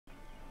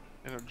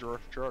in a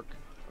drift truck.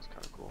 That's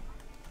kind of cool.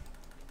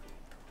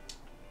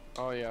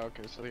 Oh yeah,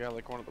 okay, so they got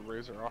like one of the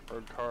Razor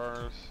off-road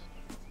cars.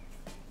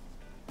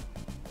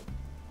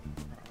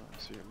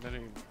 Let's see, a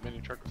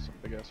mini truck with some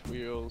big ass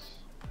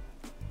wheels.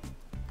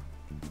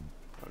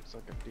 Looks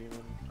like a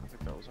demon. I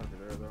think that was over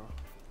there though.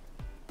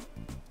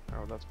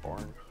 Oh, that's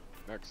boring.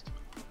 Next.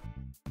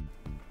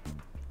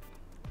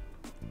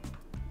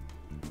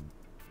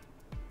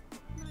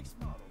 Nice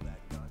model, that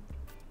gun.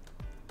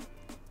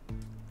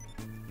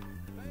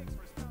 Thanks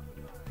for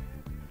stopping by.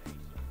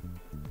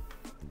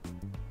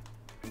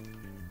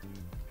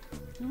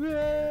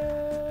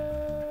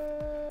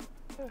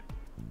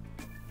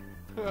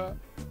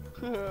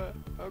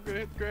 I'm gonna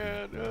hit the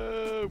ground.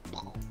 Oh.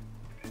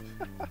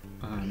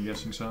 I'm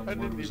guessing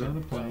someone was on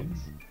a plane.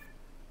 Bounce.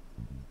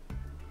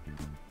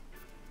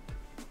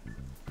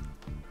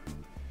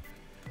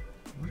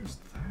 What is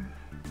that?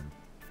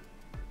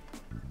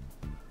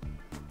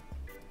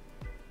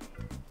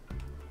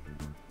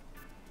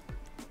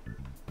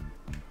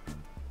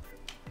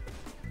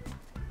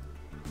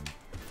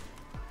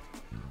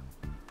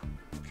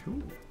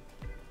 Cool.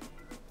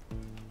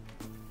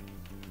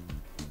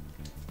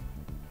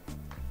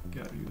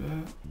 Gotta do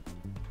that.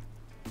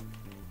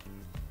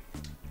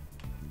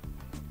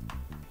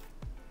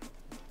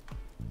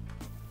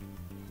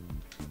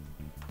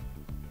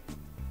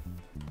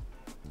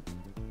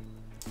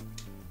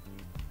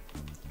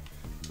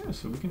 Yeah,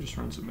 so we can just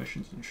run some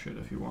missions and shit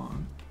if you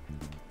want.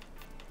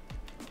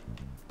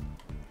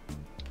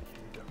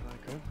 You definitely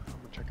could. I'm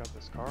gonna check out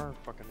this car,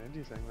 fucking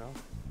Indy thing though.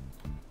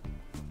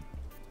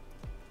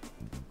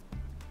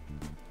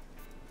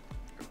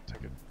 Go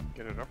take it,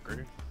 get it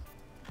upgraded.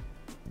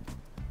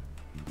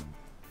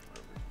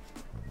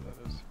 Whatever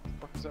that is. What the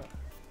fuck is that?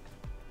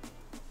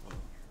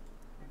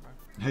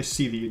 I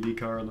see the Indy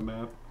car on the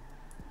map.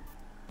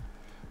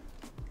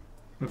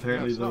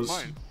 Apparently yeah, it's those.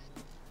 not mine.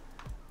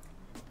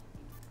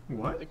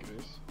 What? I think it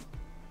is.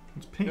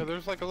 It's pink. Yeah,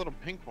 there's like a little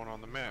pink one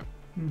on the map.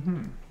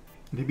 Mm-hmm.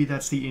 Maybe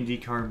that's the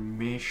IndyCar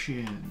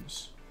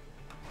missions.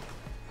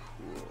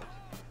 Cool.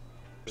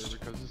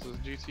 Because this is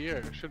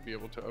GTA, I should be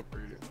able to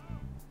upgrade it.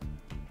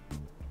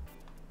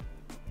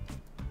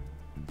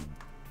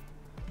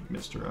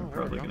 Mister, I'm Oh, there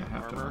probably we go. gonna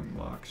have to Armor.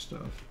 unlock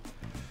stuff.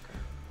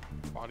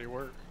 Body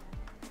work.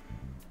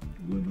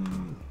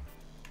 Limo.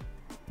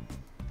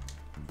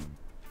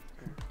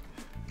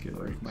 Get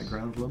away from my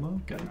ground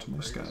limo, get into my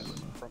sky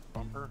limo. Front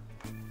bumper.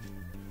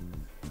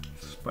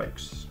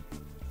 Spikes.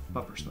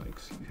 Bumper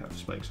spikes. You have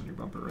spikes on your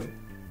bumper, right?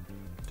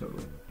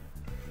 Totally.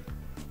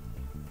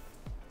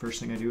 First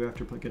thing I do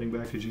after getting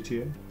back to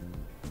GTA?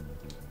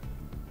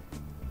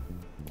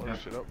 Blow Yeah.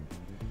 shit up.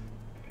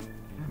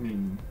 I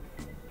mean,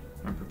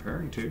 I'm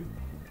preparing to.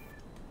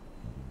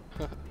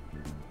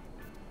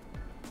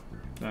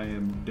 I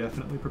am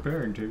definitely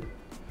preparing to.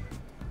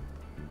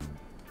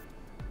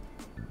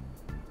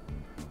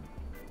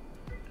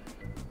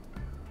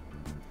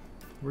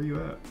 Where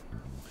you at?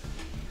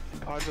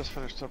 Oh, I just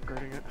finished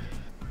upgrading it.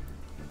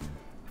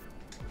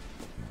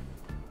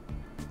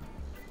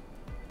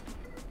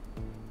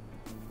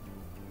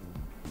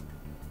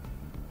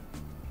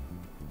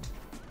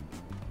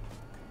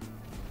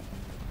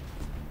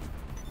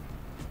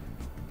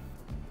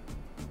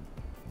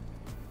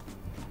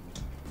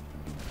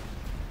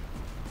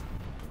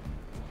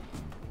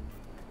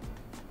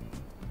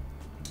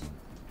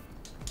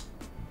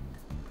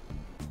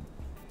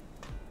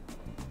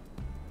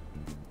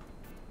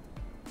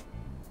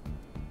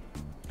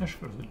 I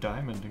should go to the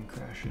Diamond and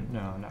crash in.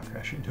 No, not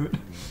crash into it.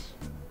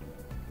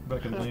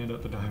 Back and land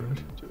at the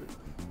Diamond.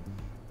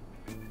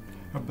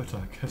 I bet to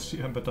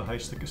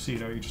heist the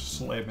casino, you just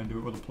slam into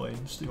it with a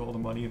plane, steal all the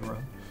money and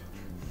run.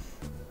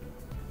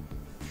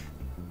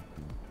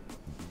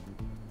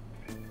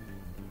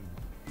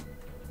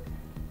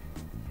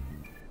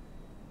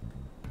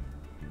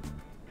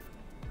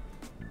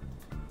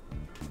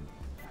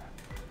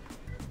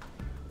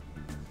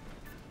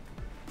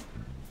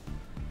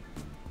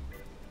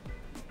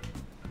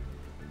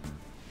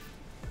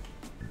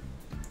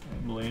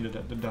 I'm landed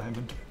at the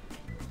Diamond.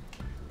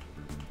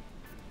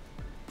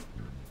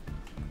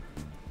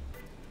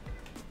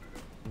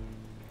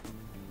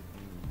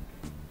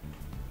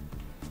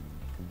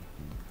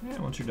 Yeah,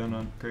 once you're done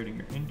upgrading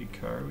your Indy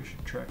car, we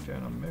should track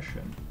down a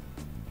mission.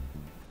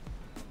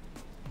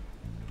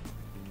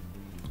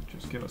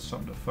 Just give us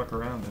something to fuck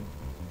around in.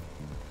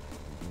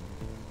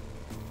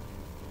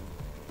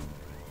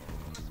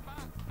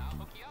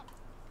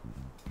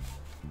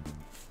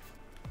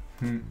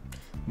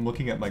 I'm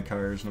looking at my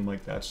cars and I'm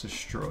like, that's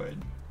destroyed.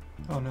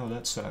 Oh no,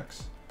 that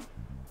sucks.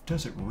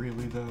 Does it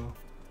really though?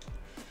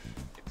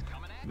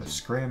 The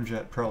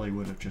scramjet probably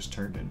would have just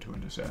turned into a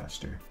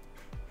disaster.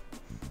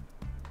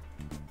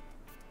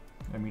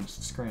 I mean, it's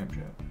the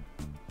scramjet.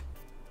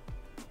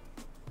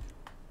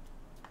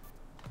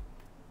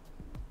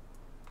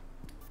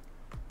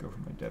 Go for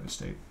my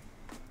devastate.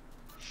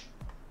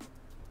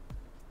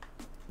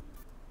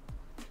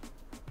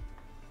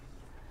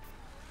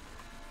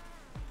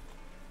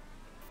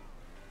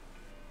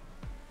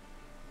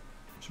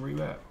 So where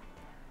you at?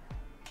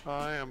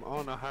 I am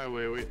on a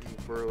highway waiting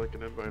for like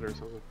an invite or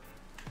something.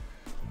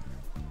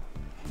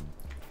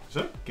 Is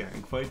that a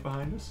gang fight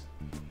behind us?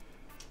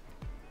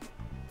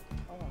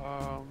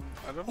 I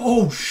don't know.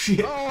 Oh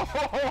shit!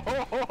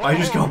 Oh! I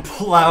just got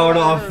plowed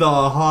off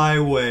the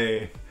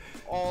highway.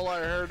 All I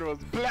heard was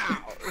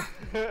plow,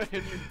 and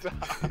you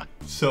died.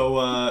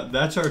 So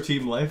that's our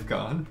team life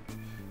gone.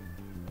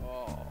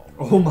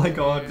 Oh my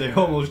god, they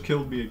almost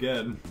killed me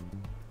again.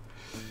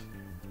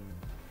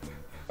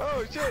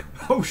 Oh shit!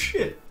 Oh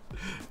shit!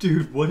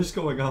 Dude, what is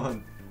going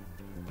on?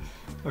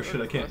 Oh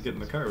shit, I can't get in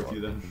the car with you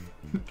then.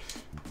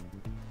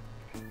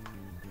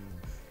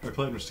 My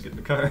plan was to get in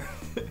the car.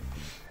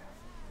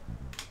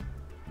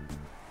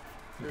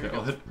 Okay,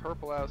 I'll hit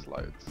purple ass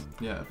lights.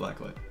 Yeah,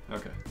 black light.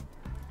 Okay.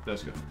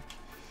 That's good.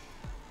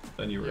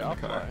 Then you were in the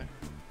car. Fly.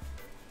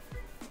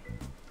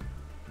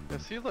 Yeah,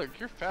 see, look,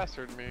 you're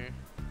faster than me.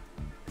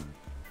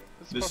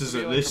 This is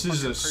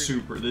a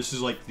super. This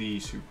is like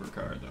the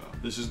supercar though.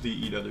 This is the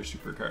eat other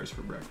supercars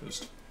for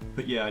breakfast.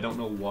 But yeah, I don't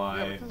know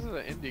why. Yeah, but this is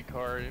an Indy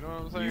car. You know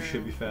what I'm saying? You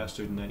should be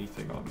faster than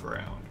anything on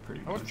ground,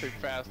 pretty much. I wouldn't say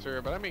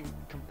faster, but I mean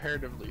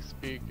comparatively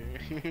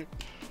speaking.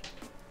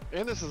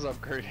 And this is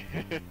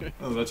upgraded.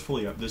 Oh, that's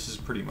fully up. This is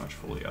pretty much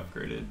fully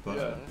upgraded, but.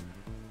 Yeah.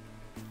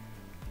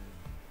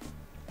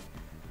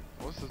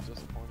 Oh, this is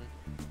disappointing.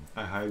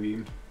 I high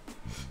beamed.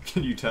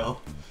 Can you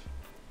tell?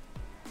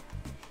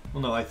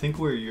 Well, no, I think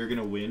where you're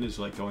gonna win is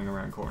like going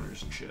around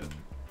corners and shit.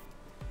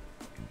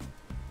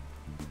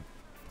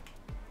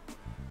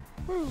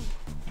 Woo!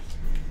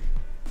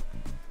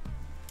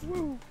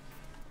 Woo!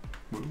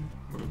 Woo,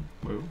 woo,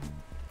 woo.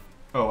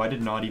 Oh, I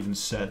did not even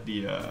set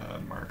the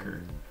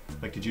marker.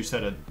 Like, did you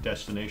set a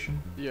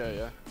destination? Yeah,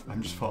 yeah.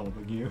 I'm just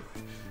following you.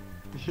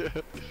 Yeah.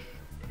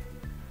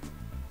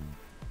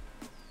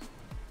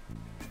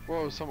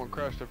 Whoa, someone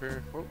crashed up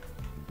here. Whoa.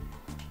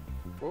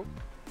 Whoa.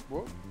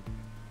 Whoa.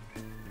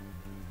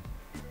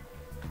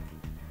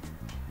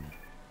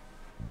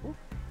 Whoa.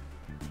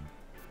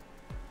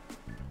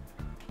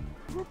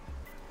 Whoa.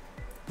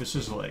 This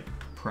is like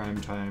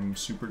primetime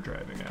super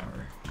driving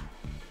hour.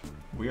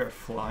 We are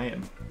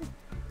flying.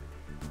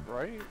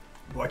 Right?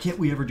 Why can't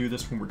we ever do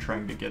this when we're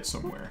trying to get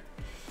somewhere?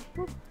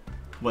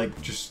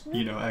 Like, just,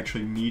 you know,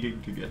 actually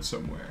needing to get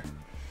somewhere.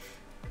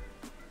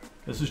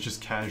 This is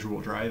just casual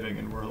driving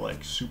and we're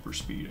like super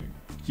speeding.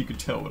 You can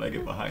tell when I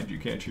get behind you,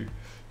 can't you?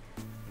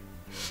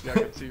 Yeah, I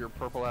can see your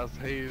purple ass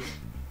haze.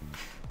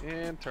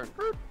 And turn.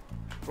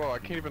 Whoa, I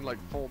can't even like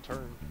full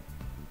turn.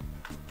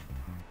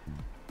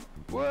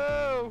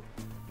 Whoa!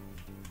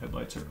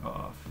 Headlights are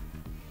off.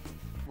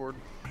 Board.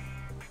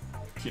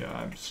 Yeah,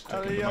 I'm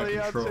sticking to my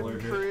controller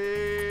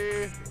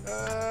here.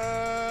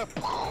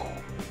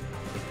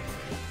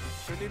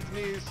 Who needs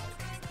knees?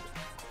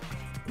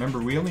 Remember,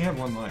 we only have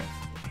one life.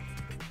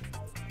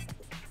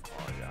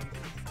 Oh yeah,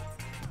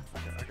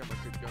 I got my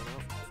good gun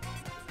out.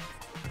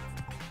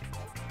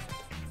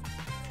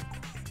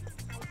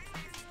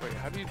 Wait,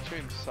 how do you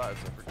change sides?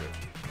 I forget.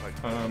 Like,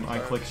 I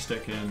click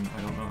stick in.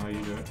 I don't know how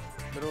you do it.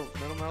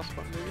 Middle mouse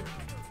button maybe?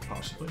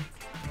 Possibly.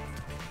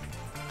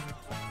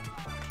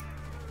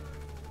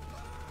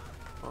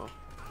 Huh.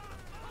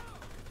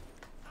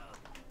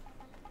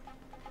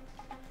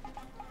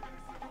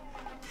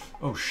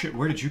 Oh shit,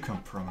 where did you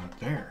come from out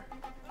there?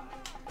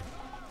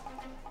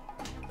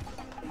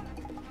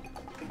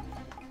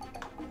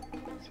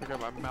 So I got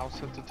my mouse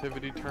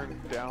sensitivity turned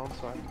down,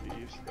 so I have to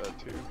be used to that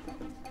too.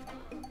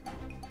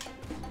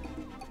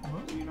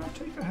 Why do you not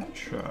take a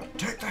headshot?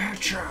 Take the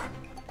headshot!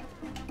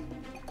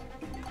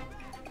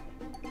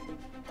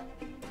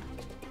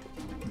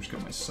 I just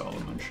got my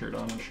Solomon shirt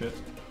on and shit.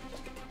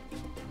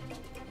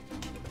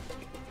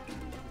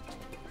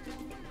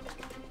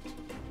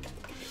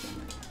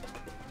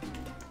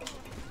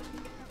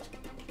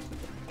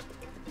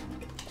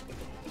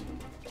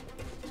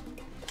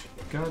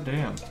 God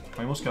damn,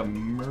 I almost got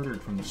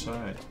murdered from the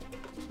side.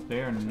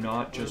 They are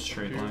not just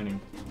straight lining.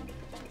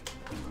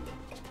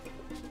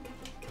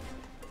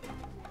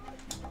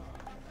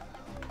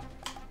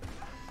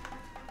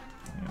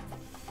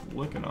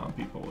 Flicking on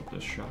people with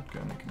this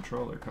shotgun and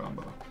controller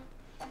combo.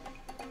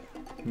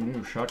 Who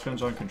knew?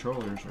 Shotguns on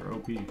controllers are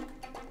OP.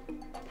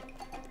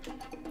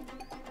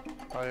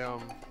 I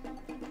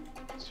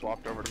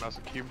swapped over to mouse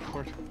and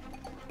keyboard.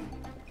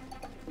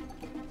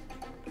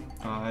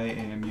 I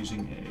am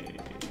using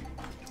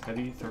a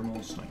heavy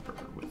thermal sniper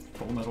with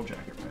full metal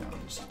jacket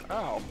rounds.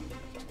 Ow!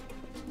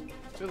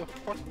 Where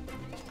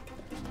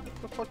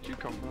the fuck you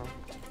come from?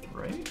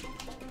 Right?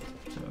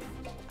 So,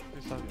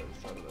 It's on the other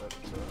side of that.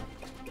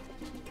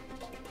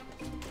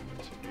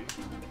 Should be.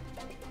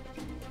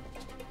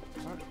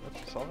 Alright,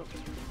 let's solve it.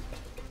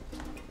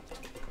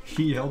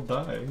 he yelled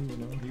die, you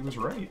know, he was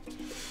right.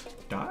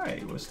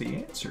 Die was the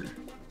answer.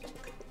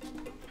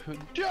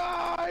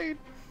 Died!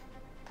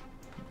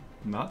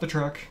 Not the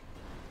truck.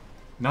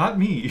 Not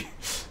me.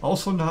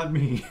 Also not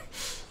me.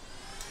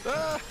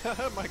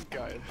 My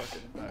guy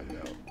fucking backed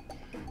out.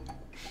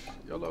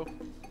 YOLO.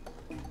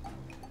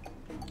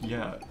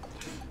 Yeah.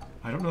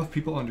 I don't know if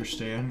people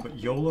understand, but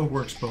YOLO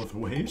works both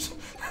ways.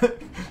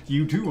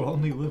 You do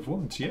only live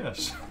once,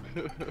 yes.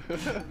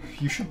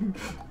 You should be...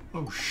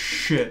 Oh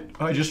shit.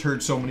 I just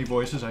heard so many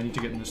voices. I need to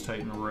get in this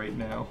Titan right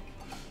now.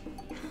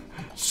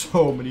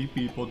 So many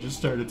people just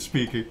started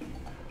speaking.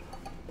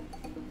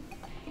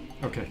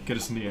 Okay, get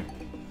us in the air.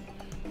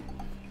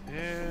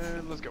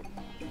 And let's go.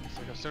 It's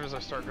like as soon as I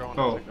start going,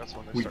 I Oh, think that's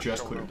when they we start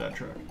just showing cleared up. that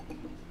truck.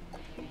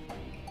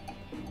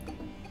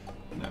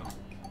 No.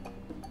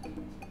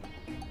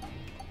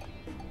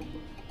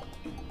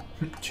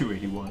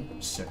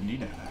 281,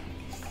 79.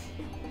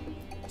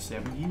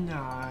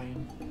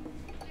 79.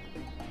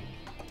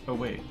 Oh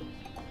wait.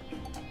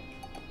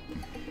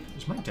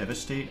 Is my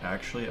Devastate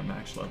actually at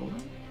max level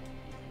now?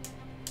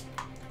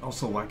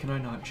 Also, why can I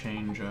not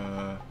change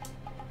my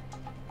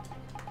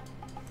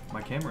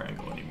camera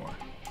angle anymore?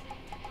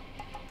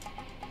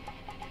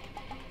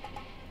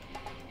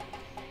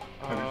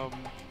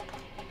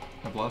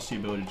 I've lost the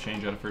ability to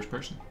change out of first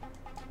person.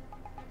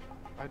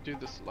 I do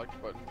the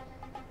select button,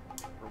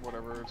 or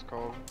whatever it's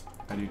called.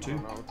 I do I too.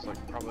 don't know, it's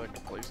like probably like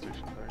a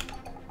PlayStation thing.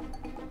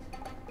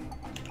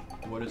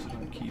 What is it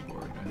on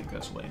keyboard? I think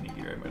that's landing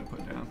gear I might have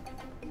put down.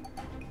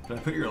 Did I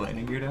put your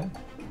landing gear down?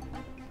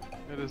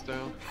 It is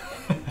down.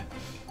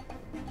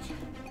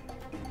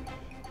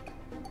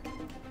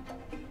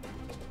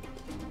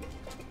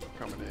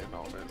 Coming in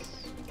on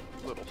this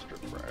little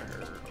strip right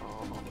here.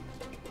 Come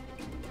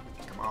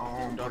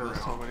on, I've done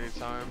this so many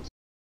times.